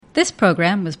This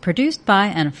program was produced by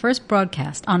and first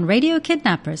broadcast on Radio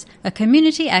Kidnappers, a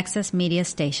community access media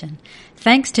station.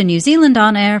 Thanks to New Zealand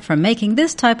On Air for making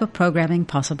this type of programming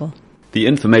possible. The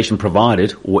information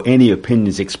provided or any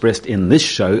opinions expressed in this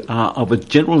show are of a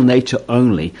general nature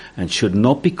only and should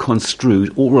not be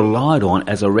construed or relied on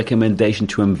as a recommendation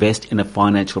to invest in a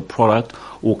financial product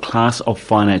or class of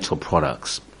financial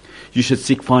products. You should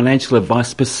seek financial advice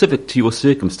specific to your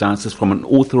circumstances from an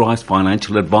authorized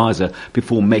financial advisor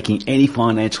before making any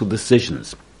financial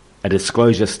decisions. A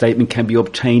disclosure statement can be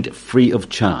obtained free of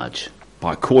charge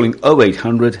by calling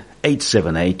 0800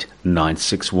 878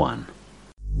 961.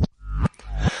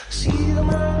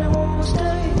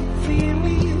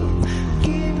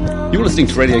 You're listening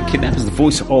to Radio Kidnappers, the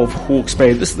voice of Hawke's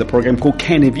Bay. This is the program called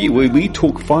Can Have You, where we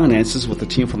talk finances with the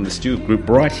team from the Stewart Group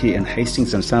right here in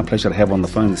Hastings. And it's our pleasure to have on the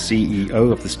phone the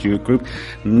CEO of the Stewart Group,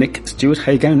 Nick Stewart.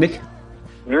 How you going, Nick?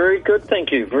 Very good,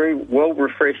 thank you. Very well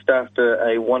refreshed after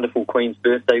a wonderful Queen's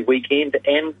birthday weekend,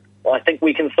 and I think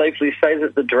we can safely say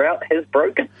that the drought has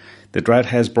broken. The drought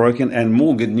has broken, and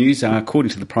more good news,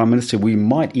 according to the Prime Minister, we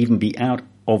might even be out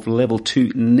of level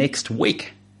 2 next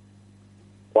week.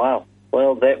 Wow.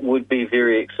 Well, that would be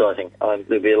very exciting.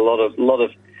 There'll be a lot of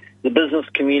the business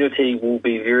community will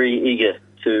be very eager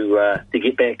to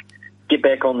get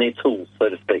back on their tools, so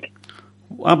to speak.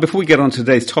 Before we get on to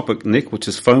today's topic, Nick, which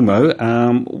is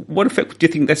FOMO, what effect do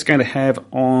you think that's going to have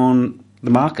on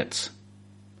the markets?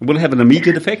 Will it have an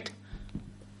immediate effect?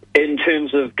 In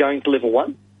terms of going to level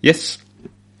 1? Yes.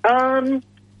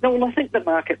 No, well, I think the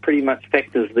market pretty much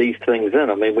factors these things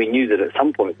in. I mean, we knew that at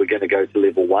some point we're going to go to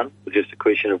level 1. It was just a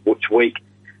question of which week.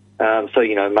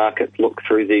 Markets look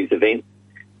through these events.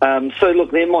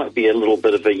 Look, there might be a little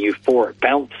bit of a euphoric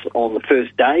bounce on the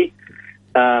first day,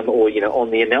 on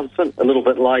the announcement, a little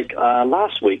bit like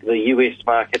last week. The US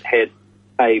market had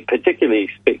a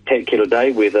particularly spectacular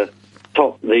day where the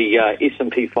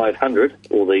S&P 500,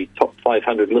 or the top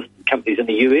 500 listed companies in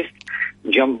the US,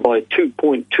 jumped by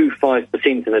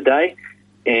 2.25% in a day,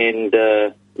 and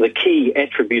the key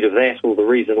attribute of that, or the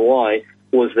reason why,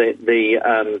 was that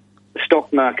the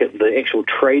stock market, the actual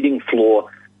trading floor,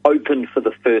 opened for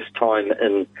the first time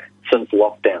since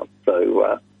lockdown.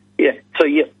 So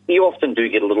you often do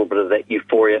get a little bit of that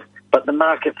euphoria, but the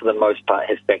market, for the most part,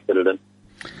 has factored it in.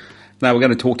 Now, we're going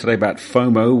to talk today about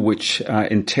FOMO, which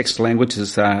in text language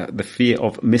is the fear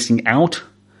of missing out.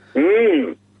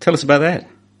 Tell us about that.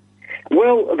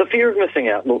 Well, the fear of missing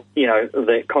out, look,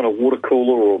 that kind of water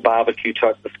cooler or barbecue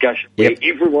type discussion where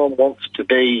everyone wants to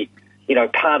be,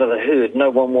 part of the herd. No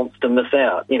one wants to miss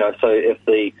out. So if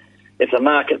the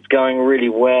market's going really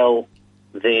well,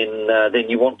 then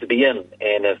you want to be in,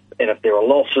 and if there are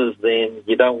losses, then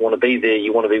you don't want to be there.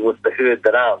 You want to be with the herd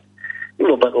that aren't. A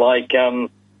little bit like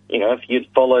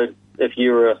if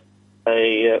you're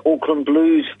a Auckland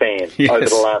Blues fan over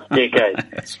the last decade.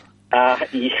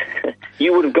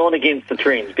 You would have gone against the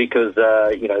trend because,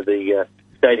 the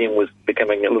stadium was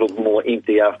becoming a little more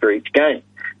empty after each game,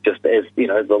 just as,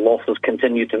 the losses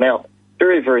continued to mount.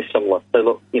 Very, very similar. So,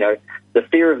 look, the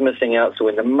fear of missing out, so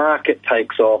when the market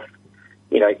takes off,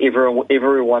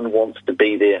 everyone wants to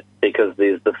be there because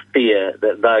there's the fear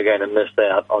that they're going to miss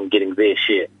out on getting their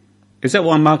share. Is that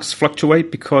why markets fluctuate?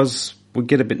 Because we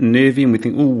get a bit nervy and we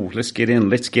think, let's get in,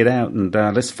 let's get out, and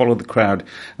let's follow the crowd.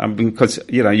 Because,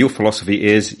 your philosophy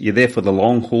is you're there for the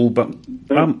long haul, but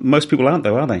most people aren't,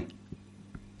 though, are they?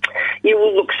 Yeah,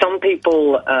 well, look, some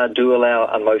people do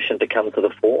allow emotion to come to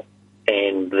the fore,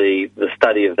 and the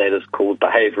study of that is called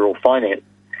behavioural finance.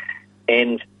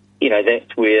 And,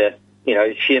 that's where,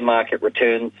 share market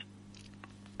returns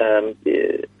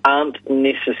aren't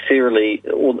necessarily...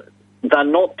 They're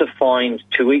not defined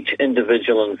to each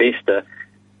individual investor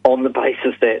on the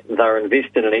basis that they're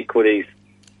invested in equities.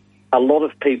 A lot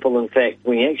of people, in fact,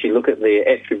 when you actually look at their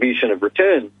attribution of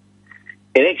returns,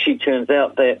 it actually turns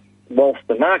out that whilst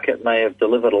the market may have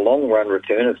delivered a long-run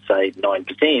return of, say,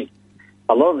 9%,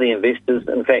 a lot of the investors,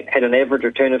 in fact, had an average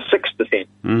return of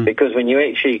 6%. Because when you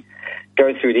actually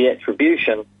go through the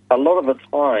attribution, a lot of the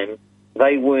time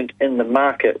they weren't in the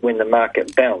market when the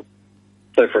market bounced.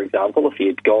 So, for example, if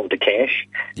you'd gone to cash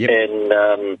in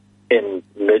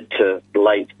mid to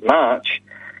late March,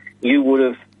 you would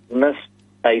have missed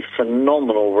a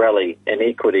phenomenal rally in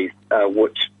equities,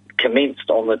 which commenced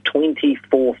on the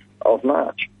 24th of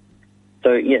March.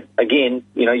 So, again,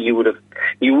 you would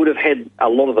have had a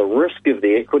lot of the risk of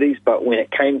the equities, but when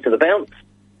it came to the bounce,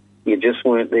 you just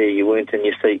weren't there. You weren't in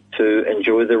your seat to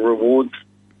enjoy the rewards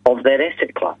of that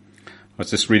asset class. was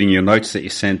just reading your notes that you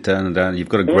sent, and you've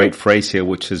got a great phrase here,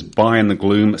 which is "buy in the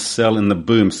gloom, sell in the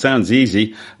boom." Sounds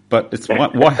easy, but it's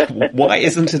why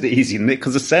isn't it easy, Nick?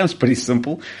 Because it sounds pretty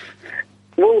simple.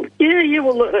 Well, yeah.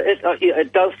 Well, look,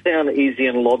 it does sound easy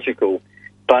and logical,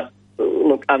 but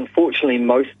look, unfortunately,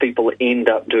 most people end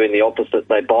up doing the opposite.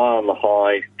 They buy on the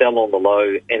high, sell on the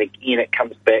low, and again, it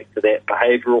comes back to that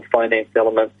behavioural finance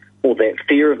element or that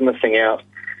fear of missing out.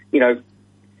 You know,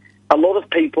 a lot of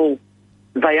people,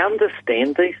 they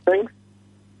understand these things.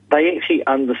 They actually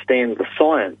understand the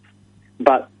science,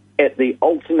 but at the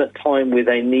ultimate time where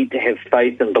they need to have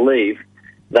faith and believe,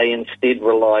 they instead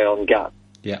rely on gut.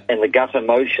 Yeah. And the gut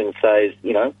emotion says,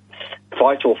 you know,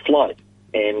 fight or flight.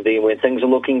 And then when things are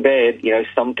looking bad, you know,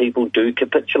 some people do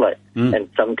capitulate, and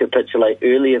some capitulate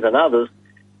earlier than others,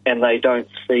 and they don't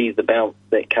see the bounce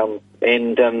that comes.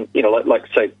 And, you know,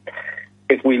 so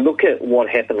if we look at what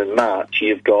happened in March,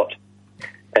 you've got,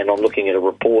 and I'm looking at a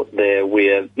report there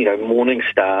where, you know,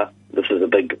 Morningstar, this is a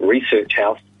big research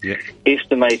house,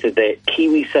 estimated that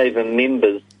KiwiSaver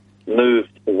members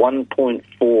moved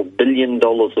 $1.4 billion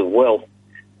of wealth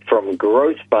from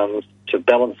growth funds to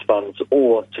balanced funds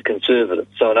or to conservative.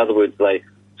 So in other words, they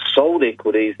sold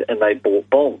equities and they bought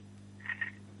bonds.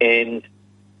 And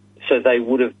so they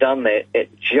would have done that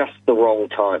at just the wrong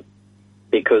time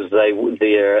because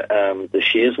the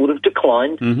shares would have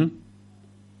declined.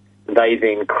 Mm-hmm. They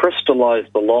then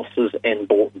crystallized the losses and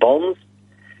bought bonds.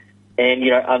 And,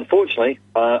 you know, unfortunately,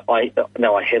 I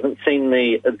haven't seen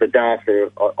the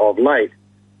data of late,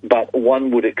 but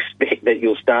one would expect that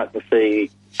you'll start to see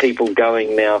people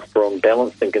going now from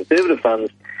balanced and conservative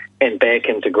funds and back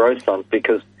into growth funds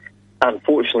because,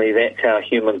 unfortunately, that's how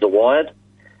humans are wired.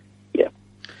 Yeah.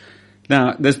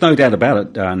 Now, there's no doubt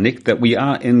about it, Nick, that we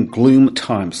are in gloom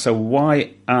times. So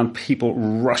why aren't people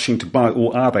rushing to buy,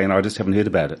 or are they? And I just haven't heard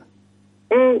about it.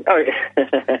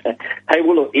 Hey,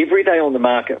 well, look, every day on the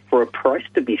market, for a price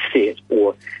to be set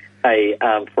or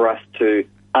for us to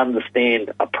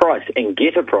understand a price and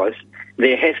get a price,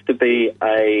 there has to be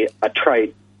a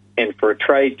trade. And for a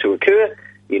trade to occur,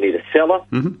 you need a seller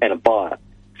and a buyer.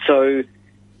 So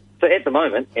at the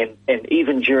moment, and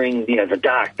even during, you know, the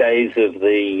dark days of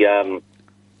the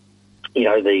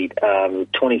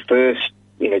 21st,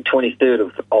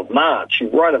 23rd of March,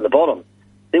 right at the bottom,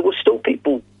 there were still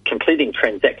people completing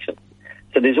transactions.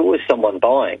 So there's always someone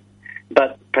buying,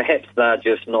 but perhaps they're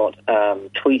just not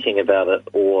tweeting about it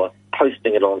or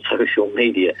posting it on social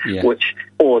media,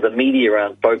 or the media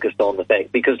aren't focused on the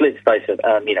fact. Because let's face it,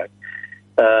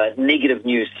 negative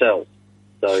news sells.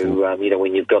 So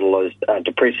when you've got all those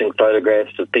depressing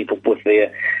photographs of people with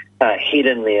their head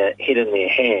in their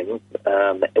hands,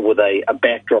 with a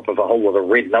backdrop of a whole lot of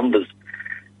red numbers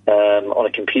on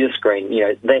a computer screen, you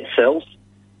know, that sells.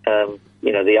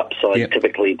 The upside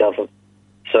typically doesn't.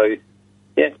 So,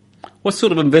 yeah. What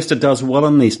sort of investor does well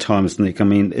in these times, Nick? I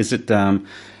mean, is it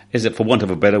for want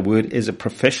of a better word, is it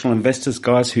professional investors,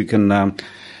 guys who can,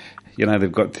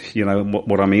 they've got,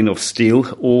 what I mean, of steel,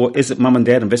 or is it mum and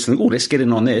dad investing? Oh, let's get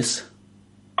in on this.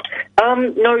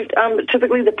 No,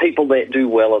 typically the people that do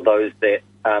well are those that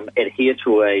adhere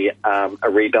to a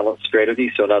rebalance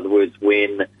strategy. So in other words,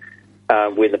 when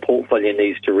the portfolio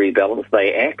needs to rebalance,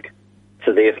 they act.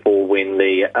 So therefore, when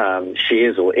the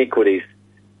shares or equities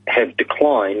have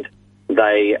declined,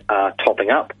 they are topping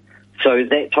up. So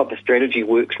that type of strategy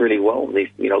works really well. There's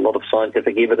a lot of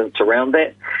scientific evidence around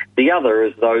that. The other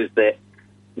is those that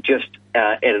just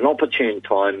at an opportune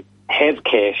time have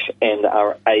cash and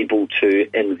are able to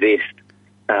invest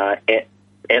at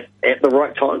the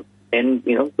right time. And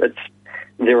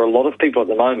there are a lot of people at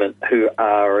the moment who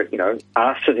are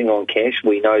sitting on cash.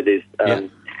 We know there's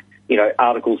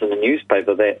articles in the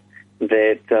newspaper that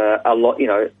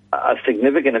a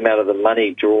significant amount of the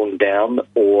money drawn down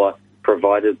or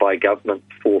provided by government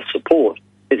for support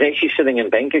is actually sitting in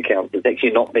bank accounts. It's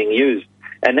actually not being used.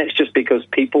 And that's just because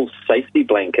people's safety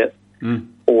blanket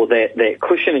or that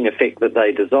cushioning effect that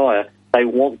they desire, they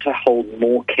want to hold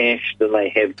more cash than they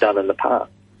have done in the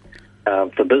past.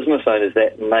 For business owners,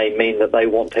 that may mean that they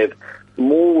want to have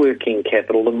more working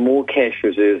capital and more cash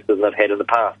reserves than they've had in the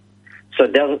past. So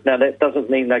that doesn't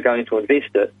mean they're going to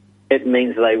invest it. It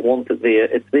means they want it there.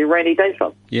 It's their rainy day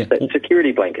fund, that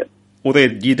security blanket. Well,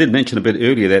 you did mention a bit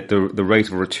earlier that the rate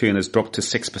of return has dropped to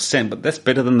 6%, but that's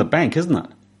better than the bank, isn't it?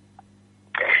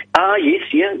 Yes,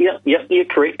 you're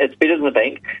correct. It's better than the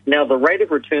bank. Now, the rate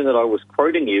of return that I was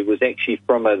quoting you was actually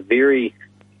from a very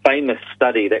famous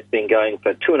study that's been going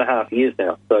for 2.5 years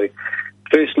now. So,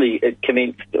 firstly, it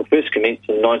first commenced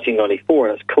in 1994,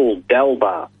 and it's called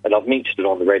DALBAR, and I've mentioned it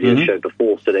on the radio show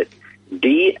before, so that's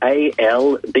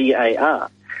DALBAR.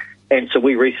 And so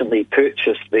we recently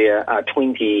purchased their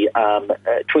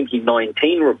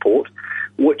 2019 report,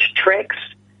 which tracks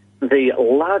the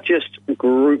largest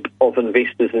group of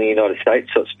investors in the United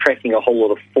States. So it's tracking a whole lot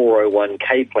of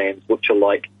 401k plans, which are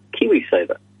like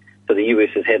KiwiSaver. So the US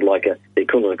has had like the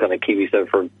equivalent of kind of KiwiSaver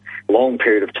for a long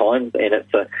period of time, and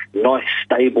it's a nice,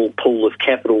 stable pool of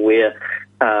capital where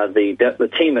the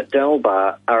team at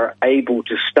Dalbar are able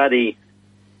to study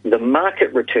the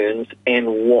market returns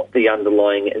and what the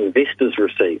underlying investors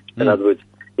received. In other words,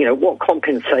 what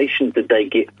compensation did they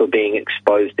get for being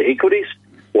exposed to equities?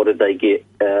 What did they get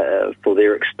for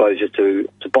their exposure to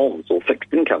bonds or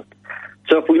fixed income?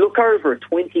 So if we look over a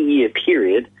 20-year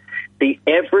period, the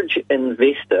average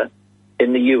investor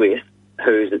in the US,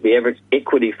 who's the average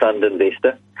equity fund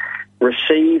investor,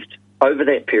 received over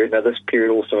that period, now this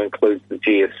period also includes the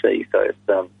GFC, so it's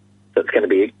going to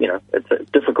be, it's a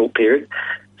difficult period.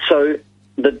 So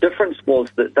the difference was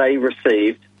that they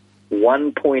received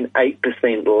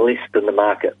 1.8% less than the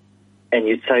market. And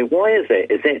you'd say, why is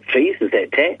that? Is that fees? Is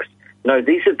that tax? No,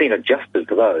 these have been adjusted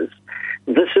for those.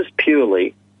 This is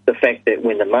purely the fact that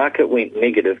when the market went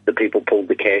negative, the people pulled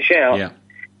the cash out,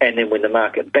 and then when the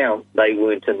market bounced, they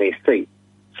weren't in their seat.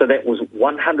 So that was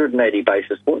 180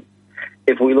 basis points.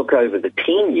 If we look over the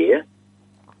 10-year,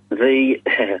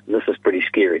 this is pretty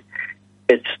scary.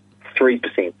 It's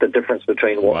 3%, the difference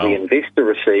between what the investor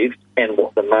received and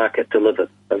what the market delivered.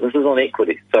 And this is on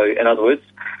equity. So in other words,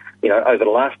 over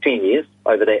the last 10 years,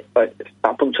 over that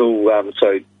up until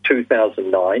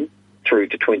 2009 through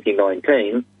to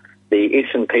 2019, the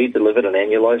S&P delivered an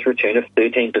annualized return of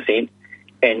 13%,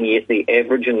 and yet the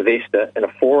average investor in a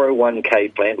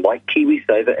 401k plan like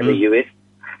KiwiSaver in the US,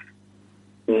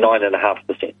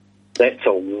 9.5%. That's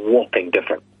a whopping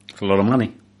difference. It's a lot of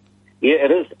money. Yeah,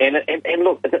 it is. And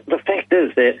look, the fact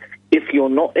is that if you're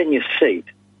not in your seat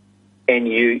and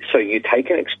you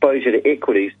take an exposure to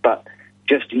equities, but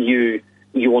just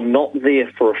you're not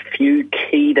there for a few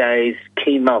key days,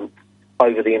 key months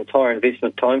over the entire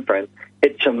investment time frame,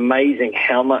 it's amazing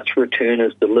how much return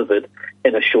is delivered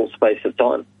in a short space of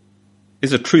time.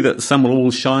 Is it true that the sun will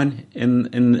always shine in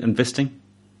investing?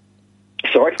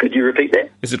 Sorry, could you repeat that?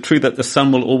 Is it true that the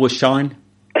sun will always shine?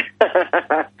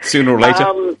 Sooner or later?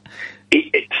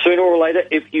 Sooner or later,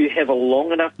 if you have a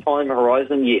long enough time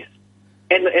horizon, yes.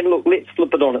 And look, let's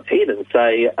flip it on its head and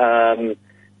say,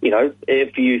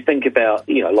 if you think about,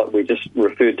 like we just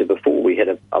referred to before, we had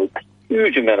a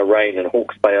huge amount of rain in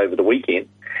Hawke's Bay over the weekend,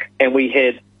 and we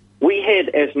had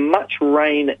as much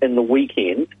rain in the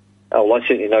weekend. Oh, I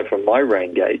certainly know from my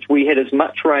rain gauge, we had as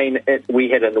much rain we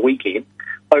had in the weekend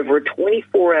over a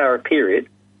 24-hour period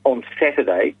on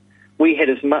Saturday. We had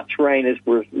as much rain as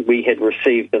we had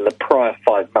received in the prior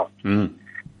 5 months.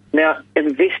 Now,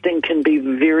 investing can be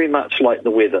very much like the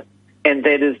weather, and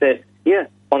that is that,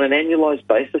 on an annualized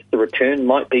basis, the return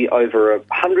might be over a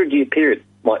 100-year period,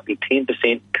 might be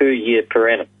 10% per year per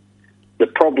annum. The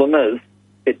problem is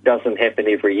it doesn't happen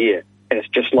every year, and it's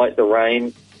just like the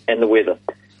rain and the weather.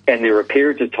 And there are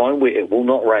periods of time where it will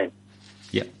not rain.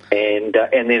 Yeah. And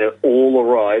then it all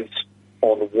arrives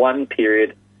on one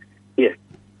period. Yeah,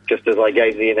 just as I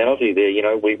gave the analogy there,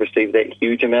 we received that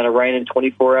huge amount of rain in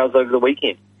 24 hours over the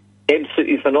weekend.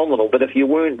 Absolutely phenomenal. But if you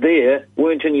weren't there,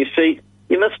 weren't in your seat,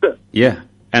 you missed it. Yeah.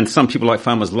 And some people like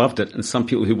farmers loved it, and some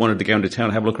people who wanted to go into town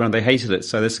and have a look around, they hated it.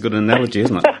 So that's a good analogy,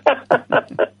 isn't it?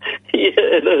 Yeah,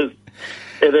 it is.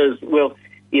 It is. Well,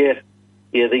 yeah,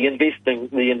 the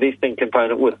investing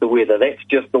component with the weather, that's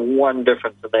just the one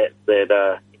difference in that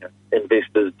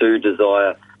investors do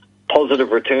desire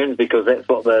positive returns because that's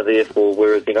what they're there for.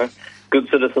 Whereas, good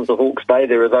citizens of Hawke's Bay,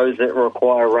 there are those that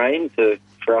require rain for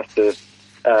us to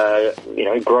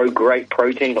grow great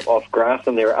protein off grass,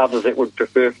 and there are others that would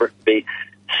prefer for it to be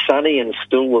sunny and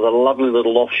still with a lovely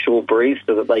little offshore breeze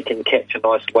so that they can catch a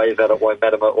nice wave out at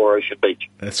Waimatama or Ocean Beach.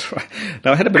 That's right.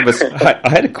 Now, I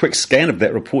had a quick scan of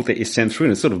that report that you sent through,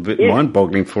 and it's sort of a bit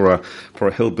mind-boggling for a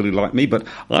hillbilly like me, but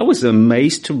I was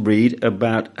amazed to read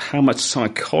about how much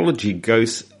psychology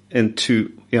goes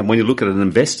into, when you look at an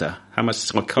investor, how much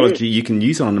psychology you can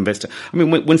use on an investor. I mean,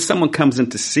 when someone comes in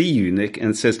to see you, Nick,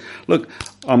 and says, look,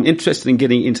 I'm interested in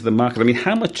getting into the market, I mean,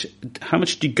 how much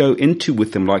do you go into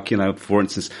with them? Like, for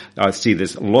instance, I see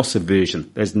there's loss aversion,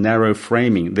 there's narrow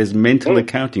framing, there's mental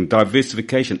accounting,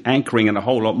 diversification, anchoring, and a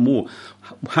whole lot more.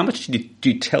 How much do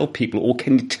you tell people, or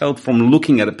can you tell from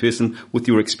looking at a person with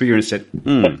your experience that,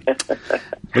 look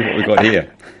what we got here?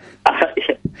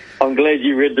 I'm glad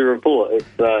you read the report.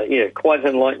 It's quite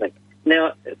enlightening.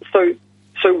 Now, so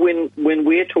when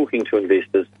we're talking to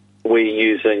investors, we're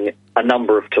using a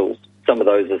number of tools. Some of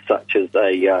those are such as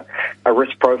a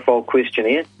risk profile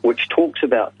questionnaire, which talks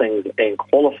about things and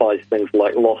qualifies things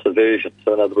like loss aversion.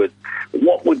 So in other words,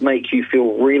 what would make you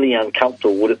feel really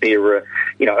uncomfortable? Would it be over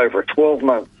a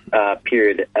 12-month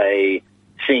period,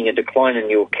 seeing a decline in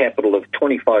your capital of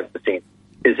 25%?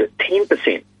 Is it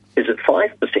 10%? Is it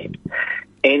 5%?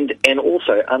 And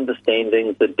also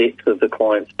understanding the depth of the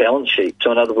client's balance sheet.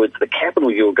 So in other words, the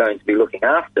capital you're going to be looking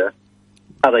after,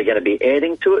 are they going to be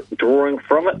adding to it, drawing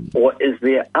from it, or is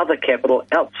there other capital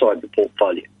outside the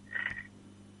portfolio?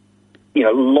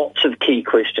 Lots of key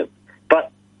questions.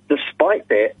 But despite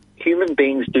that, human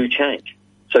beings do change.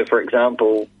 So, for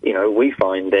example, we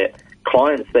find that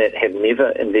clients that have never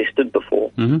invested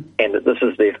before and that this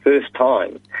is their first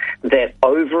time, that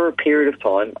over a period of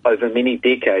time, over many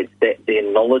decades, that their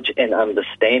knowledge and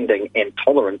understanding and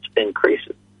tolerance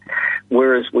increases.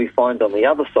 Whereas we find on the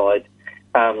other side,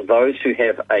 those who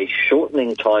have a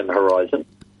shortening time horizon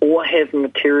or have a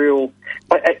material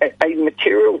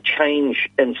change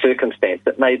in circumstance.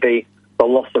 It may be the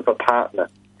loss of a partner.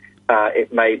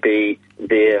 It may be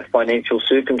their financial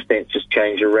circumstances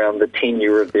change around the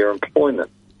tenure of their employment.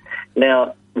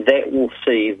 Now, that will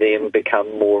see them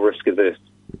become more risk averse.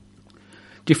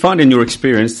 Do you find in your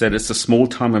experience that it's a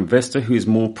small-time investor who is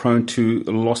more prone to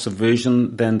loss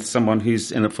aversion than someone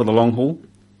who's in it for the long haul?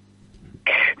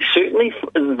 Certainly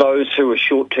those who are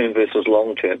short-term versus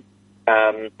long-term.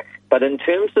 But in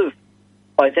terms of,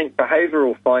 I think,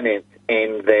 behavioural finance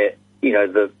and that,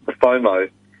 the FOMO,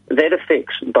 that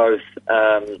affects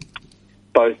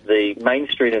both the Main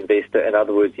Street investor, in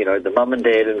other words, the mum and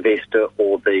dad investor,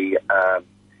 or the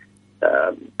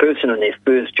person in their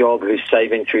first job who's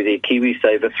saving through their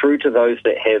KiwiSaver, through to those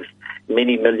that have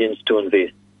many millions to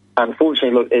invest.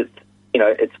 Unfortunately, look,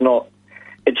 it's not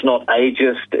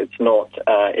ageist. It's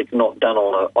not done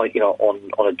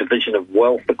on a division of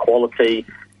wealth equality.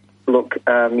 Look,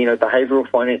 behavioural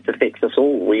finance affects us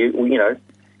all.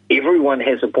 Everyone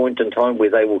has a point in time where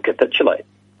they will capitulate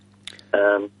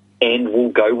and will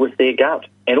go with their gut.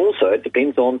 And also, it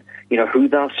depends on who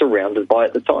they're surrounded by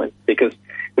at the time. Because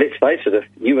let's face it, if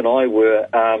you and I were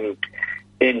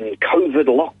in COVID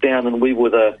lockdown and we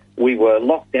were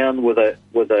locked down with a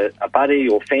buddy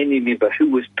or family member who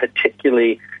was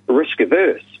particularly risk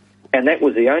averse, and that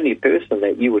was the only person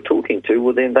that you were talking to,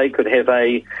 well, then they could have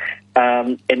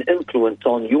an influence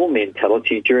on your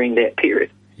mentality during that period.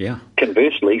 Yeah.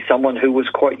 Conversely, someone who was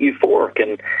quite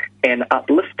euphoric and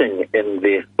uplifting in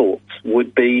their thoughts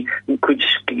could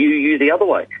skew you the other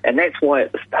way. And that's why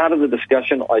at the start of the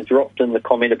discussion, I dropped in the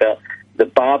comment about the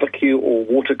barbecue or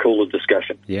water cooler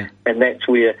discussion. Yeah. And that's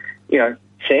where,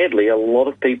 sadly, a lot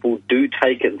of people do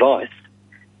take advice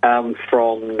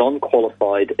from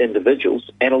non-qualified individuals,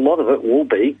 and a lot of it will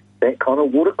be that kind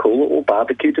of water cooler or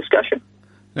barbecue discussion.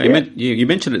 Now, you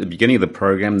mentioned at the beginning of the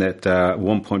program that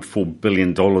 $1.4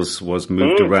 billion was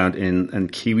moved around in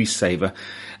KiwiSaver,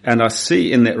 and I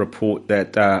see in that report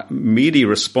that media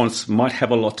response might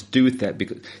have a lot to do with that,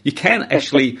 because you can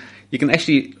actually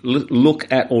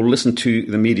look at or listen to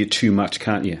the media too much,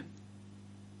 can't you?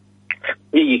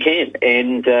 Yeah, you can,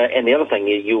 and the other thing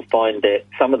is you'll find that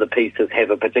some of the pieces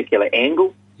have a particular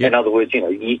angle. Yep. In other words,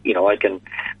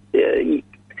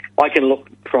 I can look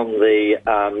from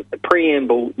the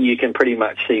preamble. You can pretty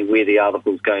much see where the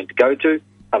article's going to go to.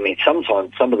 I mean,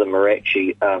 sometimes some of them are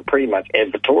actually pretty much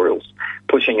advertorials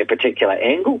pushing a particular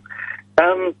angle.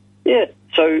 But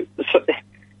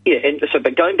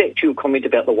going back to your comment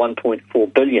about the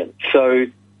 1.4 billion. So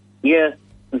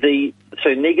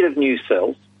negative news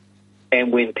sells,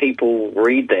 and when people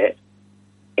read that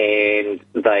and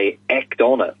they act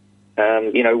on it,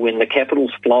 when the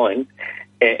capital's flying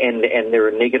and there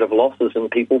are negative losses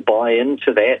and people buy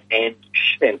into that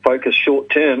and focus short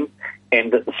term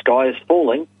and that the sky is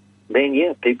falling, then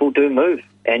people do move.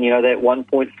 And that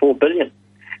 1.4 billion.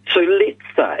 So let's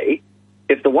say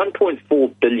if the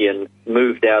 1.4 billion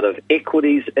moved out of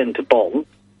equities into bonds,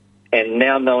 and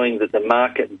now knowing that the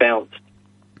market bounced,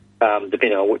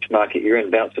 depending on which market you're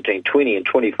in, bounced between 20 and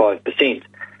 25%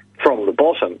 from the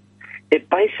bottom, it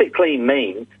basically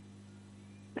means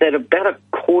that about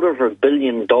 $250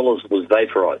 million was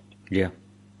vaporized. Yeah.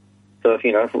 So if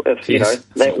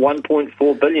that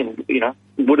 1.4 billion,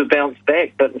 would have bounced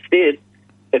back, but instead,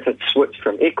 if it switched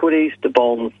from equities to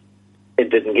bonds, it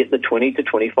didn't get the 20 to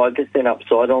 25%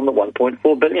 upside on the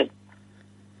 1.4 billion.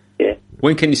 Yeah.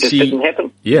 When can you see? It didn't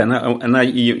happen. Yeah,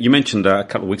 you mentioned a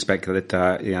couple of weeks back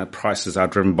that prices are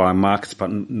driven by markets, but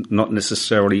not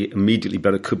necessarily immediately.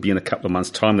 But it could be in a couple of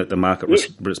months' time that the market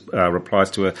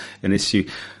replies to an issue.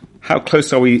 How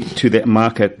close are we to that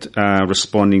market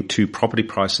responding to property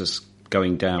prices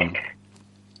going down?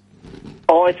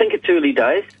 Oh, I think it's early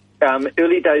days.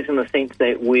 Early days in the sense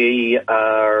that we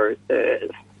are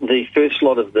the first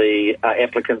lot of the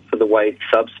applicants for the wage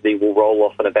subsidy will roll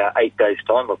off in about 8 days'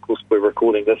 time. Of course, we're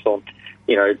recording this on,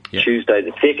 Tuesday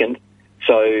the 2nd.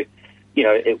 So,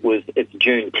 it's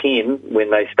June 10 when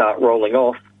they start rolling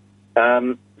off.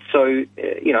 I've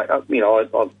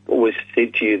always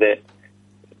said to you that,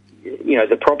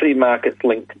 the property market's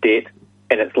linked to debt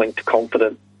and it's linked to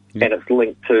confidence and it's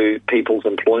linked to people's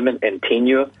employment and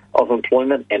tenure of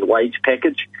employment and wage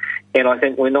package. And I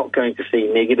think we're not going to see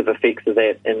negative effects of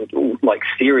that, and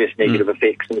serious negative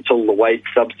effects, until the wage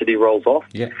subsidy rolls off.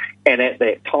 Yeah. And at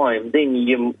that time, then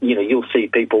you'll see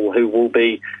people who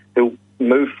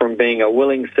move from being a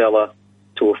willing seller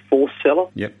to a forced seller,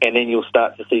 and then you'll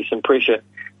start to see some pressure.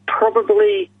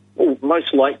 Probably,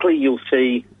 most likely, you'll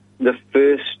see the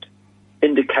first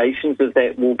indications of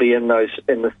that will be in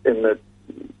the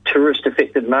tourist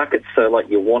affected markets, so like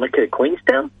your Wanaka,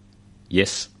 Queenstown.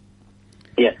 Yes.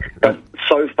 Yeah, but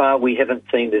so far we haven't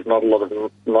seen. There's not a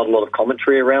lot of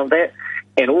commentary around that,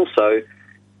 and also,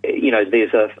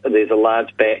 there's a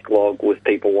large backlog with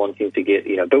people wanting to get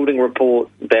building reports,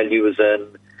 valuers in,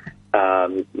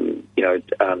 have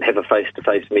a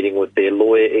face-to-face meeting with their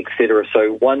lawyer, etc.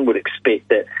 So one would expect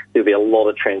that there'll be a lot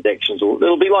of transactions, or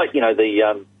it'll be like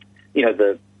the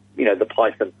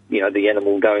python, the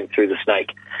animal going through the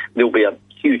snake. There'll be a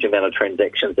huge amount of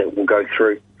transactions that will go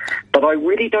through. But I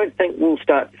really don't think we'll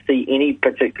start to see any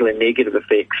particular negative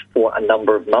effects for a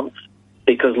number of months,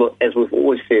 because, look, as we've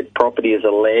always said, property is a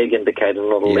lag indicator,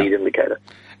 not a lead indicator.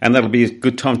 And that'll be a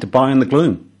good time to buy in the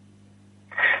gloom.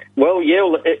 Well,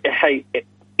 hey,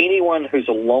 anyone who's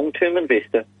a long-term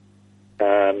investor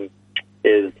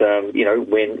is,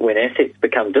 when assets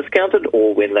become discounted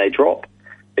or when they drop,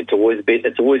 it's always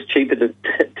cheaper to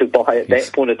buy at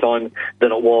that point of time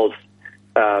than it was,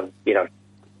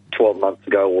 12 months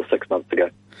ago or 6 months ago.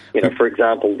 For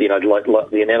example, like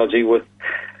the analogy with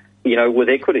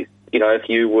equities.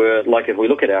 If we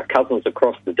look at our cousins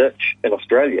across the ditch in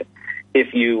Australia,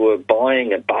 if you were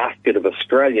buying a basket of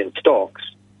Australian stocks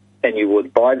and you were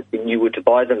to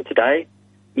buy them today,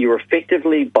 you're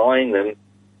effectively buying them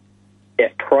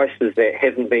at prices that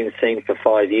haven't been seen for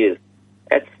 5 years.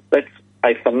 That's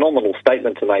a phenomenal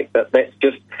statement to make. That's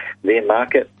just their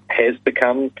market has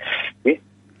become, it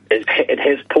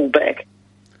has pulled back.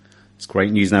 It's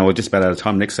great news. Now we're just about out of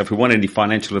time, Nick. So if we want any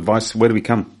financial advice, where do we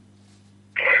come?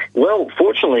 Well,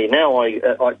 fortunately now we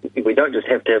don't just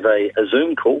have to have a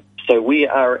Zoom call. So we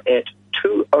are at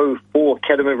 204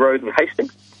 Academy Road in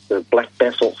Hastings, the black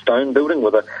basalt stone building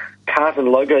with a carton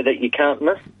logo that you can't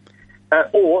miss.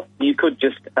 Or you could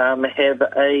just have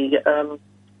a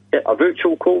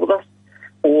virtual call with us,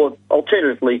 or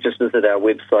alternatively just visit our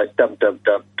website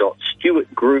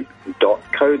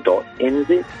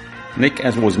www.stewartgroup.co.nz. Nick,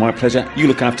 as always, my pleasure. You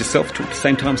look after yourself. Talk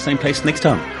same time, same place next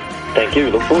time. Thank you.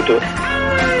 Look forward to it.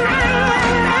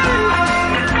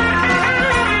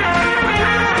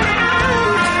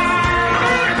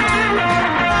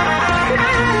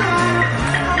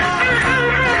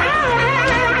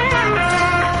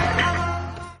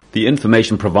 The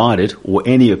information provided or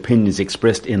any opinions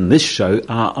expressed in this show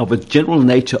are of a general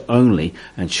nature only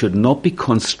and should not be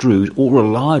construed or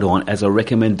relied on as a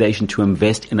recommendation to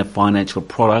invest in a financial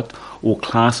product or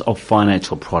class of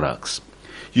financial products.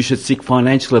 You should seek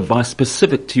financial advice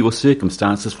specific to your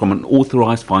circumstances from an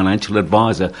authorized financial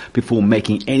advisor before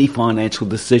making any financial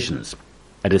decisions.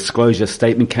 A disclosure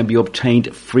statement can be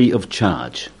obtained free of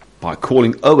charge by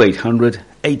calling 0800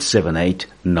 878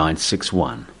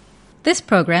 961. This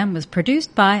program was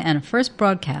produced by and first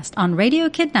broadcast on Radio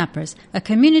Kidnappers, a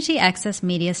community access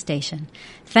media station.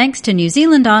 Thanks to New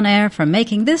Zealand On Air for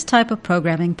making this type of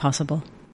programming possible.